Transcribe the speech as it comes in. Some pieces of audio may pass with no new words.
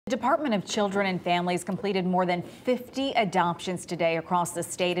Department of Children and Families completed more than 50 adoptions today across the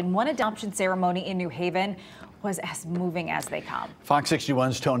state, and one adoption ceremony in New Haven was as moving as they come. Fox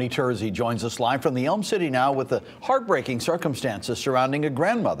 61's Tony Tersey joins us live from the Elm City now with the heartbreaking circumstances surrounding a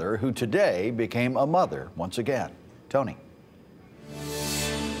grandmother who today became a mother once again. Tony.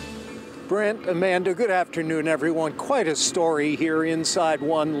 Brent, Amanda, good afternoon, everyone. Quite a story here inside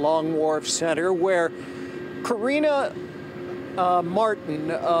One Long Wharf Center where Corrinna Martin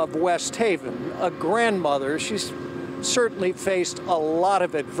of West Haven, a grandmother, she's certainly faced a lot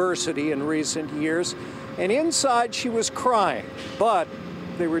of adversity in recent years, and inside she was crying, but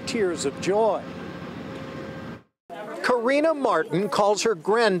they were tears of joy. Corrinna Martin calls her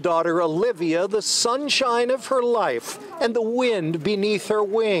granddaughter Alivia the sunshine of her life and the wind beneath her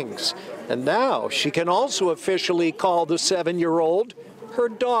wings. And now she can also officially call the 7-year-old her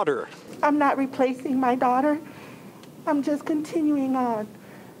daughter. I'm not replacing my daughter. I'm just continuing on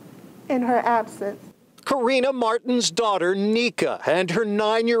in her absence. Corrinna Martin's daughter, Nika, and her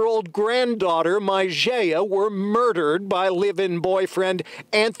 9-year-old granddaughter, Maijaya, were murdered by live-in boyfriend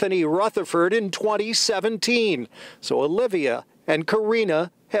Anthony Rutherford in 2017. So Alivia and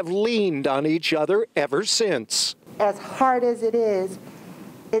Corrinna have leaned on each other ever since. As hard as it is,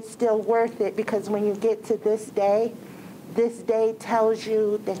 it's still worth it, because when you get to this day tells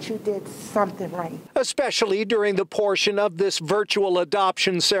you that you did something right. Especially during the portion of this virtual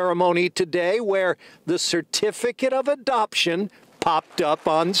adoption ceremony today where the certificate of adoption popped up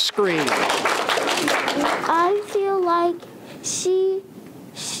on screen. I feel like she's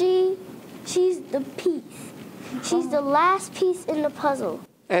the piece. She's the last piece in the puzzle.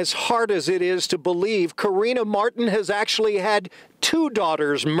 As hard as it is to believe, Corrinna Martin has actually had 2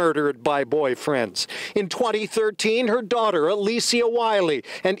 daughters murdered by boyfriends. In 2013, her daughter, Alicia Wiley,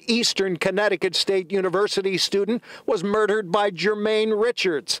 an Eastern Connecticut State University student, was murdered by Jermaine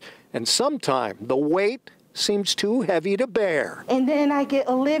Richards. And sometimes the weight seems too heavy to bear. And then I get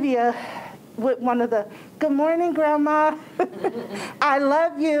Alivia with one of the, "Good morning, Grandma. I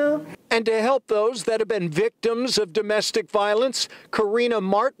love you." And to help those that have been victims of domestic violence, Corrinna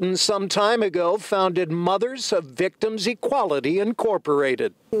Martin some time ago founded Mothers of Victims Equality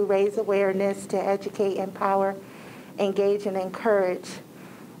Incorporated. To raise awareness, to educate, empower, engage, and encourage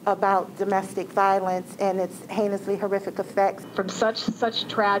about domestic violence and its heinously horrific effects. From such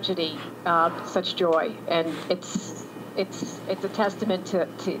tragedy, such joy, and it's a testament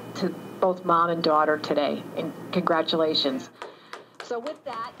to both mom and daughter today, and congratulations. So with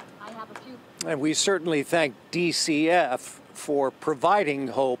that, I have a few. And we certainly thank DCF for providing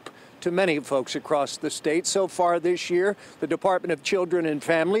hope to many folks across the state. So far this year, the Department of Children and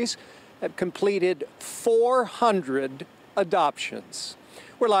Families have completed 400 adoptions.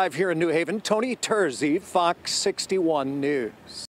 We're live here in New Haven. Tony Tersey, Fox 61 News.